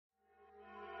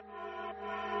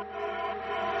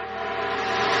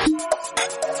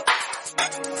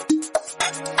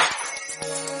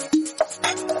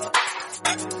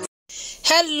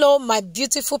Hello my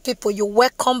beautiful people, you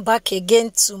welcome back again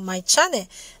to my channel.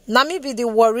 Now me be the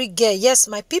Warri Girl. Yes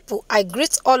my people, I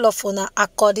greet all of una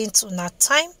according to una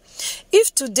time.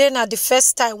 If today na the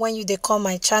first time when you dey come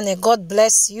my channel, God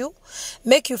bless you.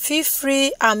 Make you feel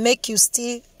free and make you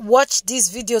still watch this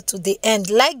video to the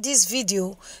end. Like this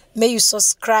video, may you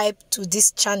subscribe to this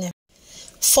channel.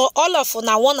 For all of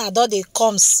una one adore dey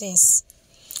come since,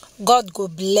 God go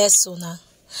bless una.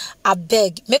 I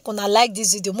beg, make una like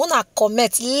this video, una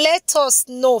comment, let us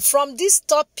know from this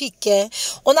topic.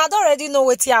 Una don't already know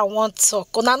what I want to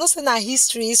talk. Una know say na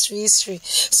history.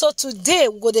 So today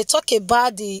we go to talk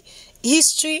about the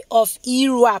history of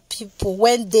Irrua people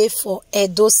when they for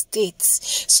Edo State.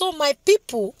 So my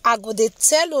people, I go to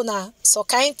tell una so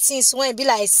kind things when it be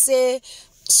like say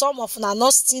some of una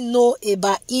not still know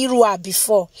about Irrua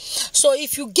before. So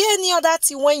if you get any other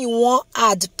thing when you want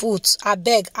add put, I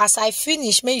beg, as I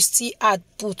finish, may you still add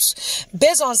put.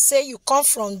 Based on say you come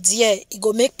from there, it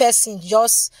go make person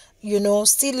just,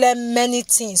 still learn many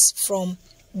things from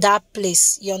that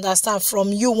place. You understand?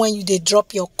 From you when you they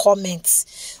drop your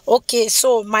comments. Okay,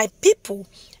 so my people,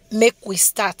 make we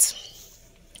start.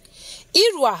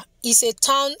 Irrua is a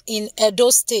town in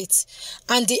Edo State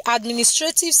and the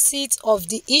administrative seat of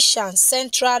the Ishan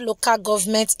Central Local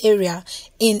Government Area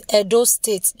in Edo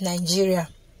State, Nigeria.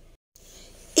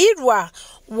 Irrua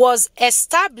was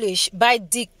established by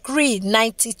Decree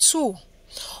 92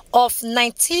 of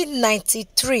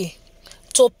 1993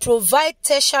 to provide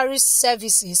tertiary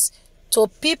services to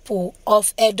people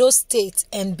of Edo State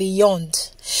and beyond.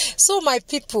 So my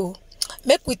people,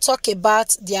 make we talk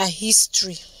about their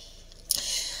history.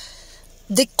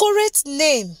 The correct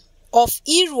name of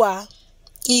Irrua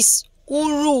is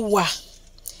Irrua.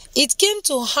 It came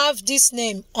to have this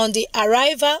name on the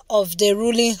arrival of the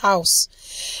ruling house.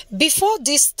 Before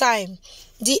this time,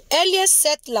 the earliest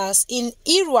settlers in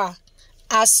Irrua,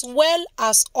 as well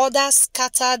as other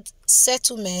scattered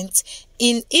settlements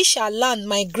in Isha land,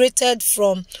 migrated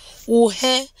from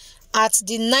Uhe at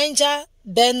the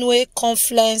Niger-Benue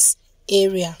confluence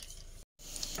area.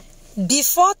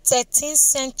 Before 13th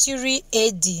century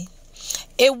AD,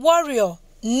 a warrior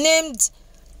named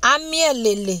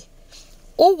Amielele,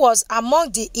 who was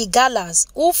among the Igalas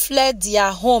who fled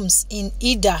their homes in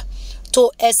Ida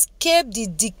to escape the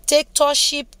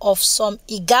dictatorship of some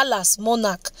Igalas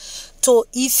monarch to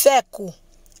Ifeku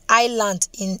Island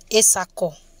in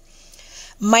Esako,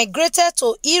 migrated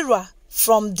to Irrua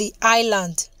from the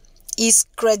island, is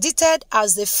credited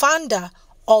as the founder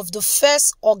of the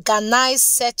first organized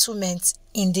settlement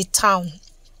in the town.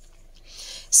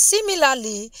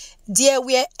 Similarly, there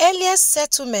were earlier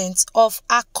settlements of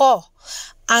Akko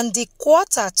and the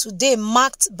quarter today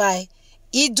marked by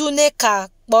Iduneka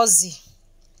Bozi.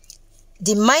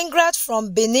 The migrants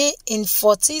from Benin in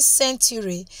 14th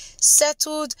century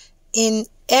settled in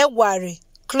Ewari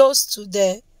close to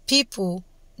the people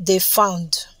they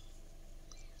found.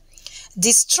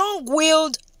 The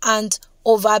strong-willed and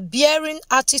overbearing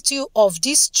attitude of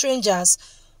these strangers,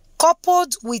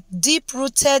 coupled with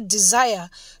deep-rooted desire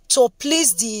to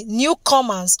please the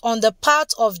newcomers on the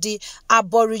part of the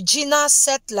aboriginal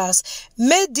settlers,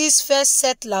 made these first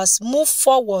settlers move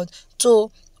forward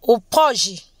to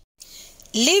Opoji,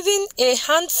 leaving a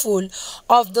handful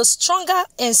of the stronger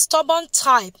and stubborn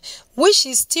type, which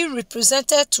is still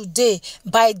represented today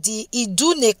by the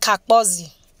Iduneka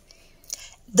Bozi.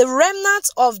 The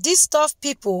remnants of these tough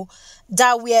people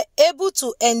that were able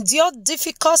to endure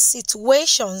difficult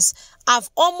situations have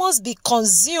almost been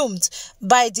consumed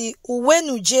by the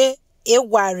Uwenuje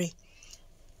Ewari,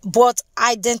 but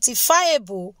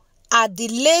identifiable are the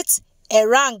late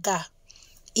Eranga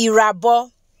Irabo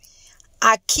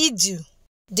Akidu,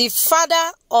 the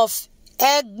father of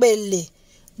Egbele,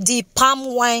 the palm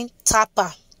wine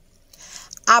tapper,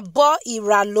 Abo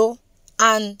Iralo,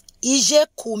 and Ije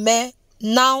Kume,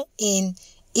 now in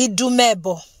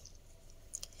Idumebo.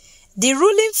 The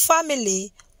ruling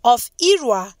family of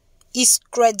Irrua is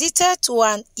credited to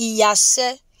an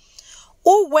Iyase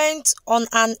who went on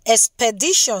an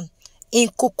expedition in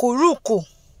Kukuruku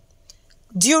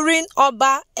during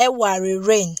Oba Ewari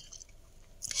reign.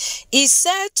 He is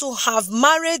said to have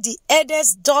married the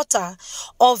eldest daughter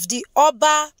of the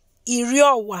Oba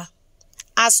Irrua,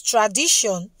 as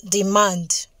tradition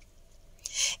demands.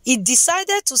 He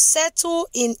decided to settle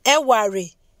in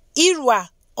Ewari, Irrua,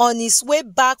 on his way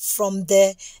back from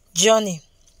the journey.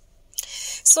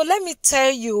 So let me tell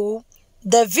you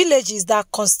the villages that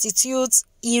constitute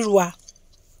Irrua.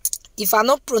 If I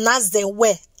not pronounce them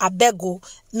well, I beg you,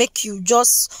 make you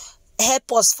just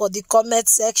help us for the comment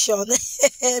section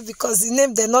because the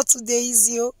name they're not today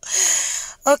easy.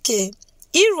 Okay,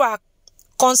 Irrua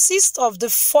consists of the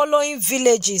following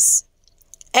villages: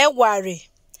 Warri,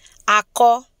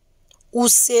 Ako,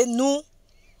 Usenu,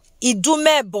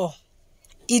 Idumebo,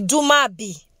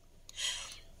 Idumabi,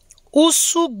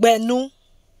 Usugbenu,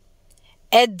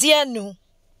 Edienu,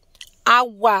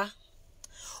 Awa,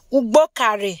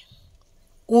 Ugbokare,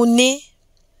 Uni,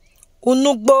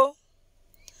 Unugbo,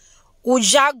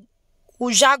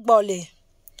 Ujagbole,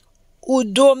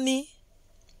 Udomi,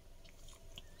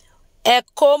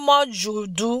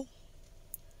 Ekomojudu,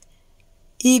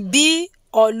 Ibi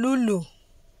Olulu,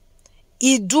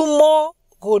 Idumo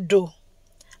Godo,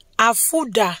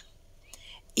 Afuda,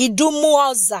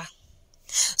 Idumuoza.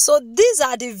 So these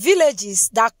are the villages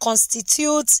that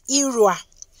constitute Irrua.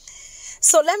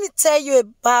 So let me tell you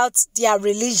about their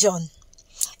religion.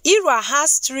 Irrua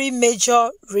has 3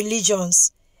 major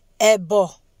religions: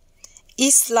 Ebo,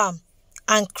 Islam,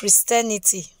 and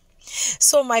Christianity.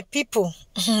 So my people,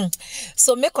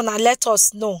 so make una let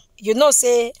us know. You know,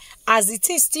 say as the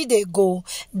things still they go,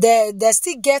 they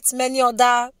still get many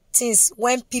other things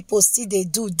when people still they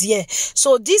do there.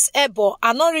 So this Ebo,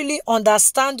 I not really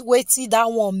understand what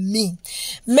that one mean.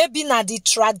 Maybe na the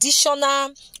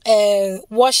traditional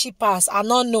worshippers, I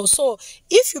don't know. So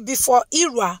if you be for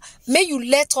Irrua, may you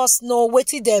let us know what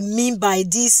they mean by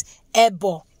this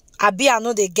Ebo. Abi I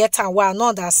know they get and why I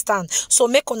don't understand. So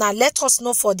make una let us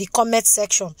know for the comment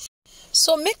section.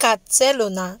 So make I tell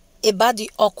una about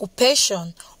the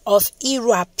occupation of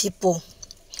Irrua people.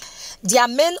 Their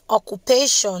main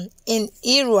occupation in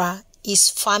Irrua is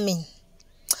farming.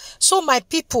 So my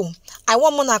people, I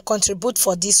want to contribute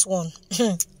for this one.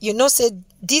 You know, say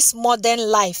this modern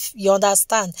life, you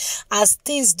understand, as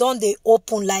things don't they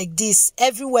open like this,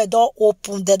 everywhere don't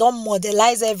open, they don't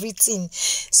modelize everything.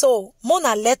 So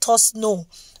Mona, let us know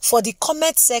for the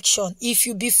comment section if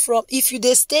you they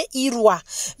stay Irrua,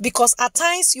 because at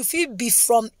times you feel be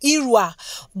from Irrua,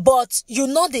 but you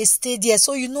know they stay there,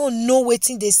 so you know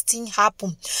waiting this thing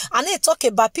happen. And they talk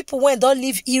about people when don't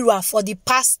leave Irrua for the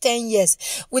past 10 years.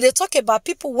 We they talk about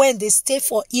people when they stay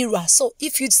for Irrua. So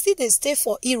if you see they stay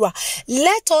for Irrua,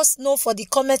 let us know for the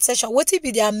comment section what will be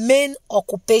their main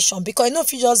occupation, because you know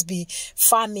if you just be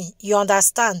farming, you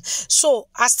understand. So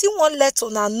I still want let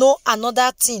una know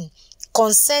another thing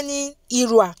concerning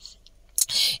Irrua.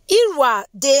 Irrua,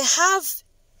 they have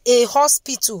a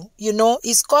hospital, you know,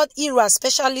 it's called Irrua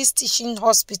Specialist Teaching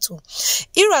Hospital.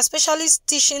 Irrua Specialist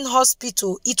Teaching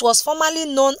Hospital, it was formerly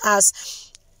known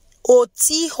as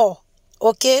Otiho,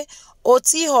 okay?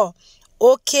 Otiho,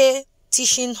 okay,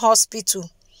 Teaching Hospital.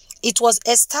 It was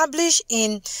established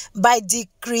by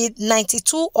Decree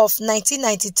 92 of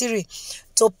 1993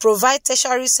 to provide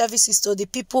tertiary services to the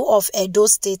people of Edo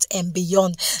State and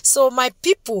beyond. So my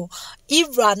people,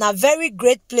 Irrua na very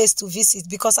great place to visit,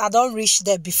 because I don't reach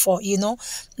there before, you know.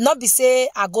 Not be say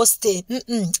I go stay.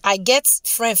 I get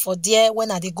friend for there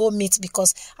when I dey go meet,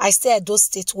 because I stay Edo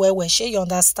State where shey you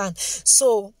understand.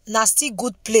 So na still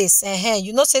good place.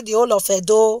 You know, say the whole of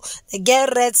Edo, they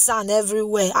get red sand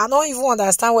everywhere. I don't even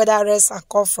understand where that red sand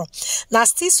come from. Na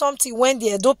still something when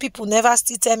the Edo people never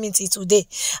still tell me till today.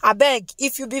 I beg,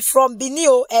 if you be from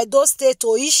Benin, Edo State,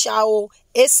 or Isha, or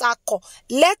Esako,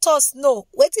 let us know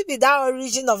what be that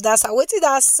origin of that song. What is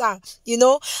that song? You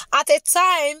know, at a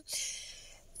time,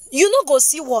 you no go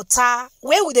see water.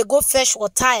 Where would they go fetch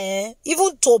water?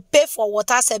 Even to pay for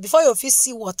water, before you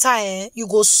see water, you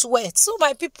go sweat. So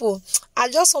my people, I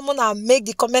just want to make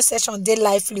the comment section dey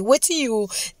lively. What do you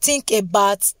think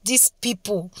about these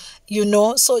people? You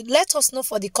know, so let us know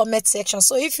for the comment section.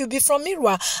 So if you be from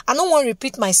Irrua, I don't want to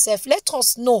repeat myself. Let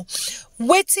us know.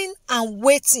 Waiting and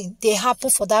waiting they happen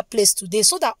for that place today,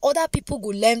 so that other people go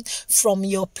learn from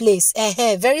your place.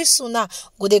 Very soon now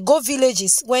they go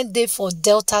villages when they for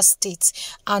Delta State,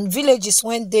 and villages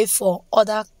when they for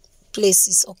other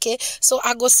places. Okay, so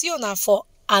I go see you now for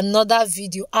another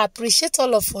video. I appreciate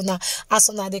all of una as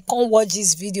una they come watch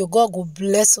this video. God go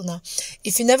bless una.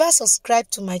 If you never subscribe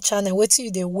to my channel, wait till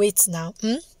you they wait now.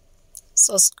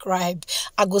 Subscribe.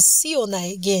 I go see you now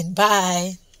again.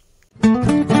 Bye.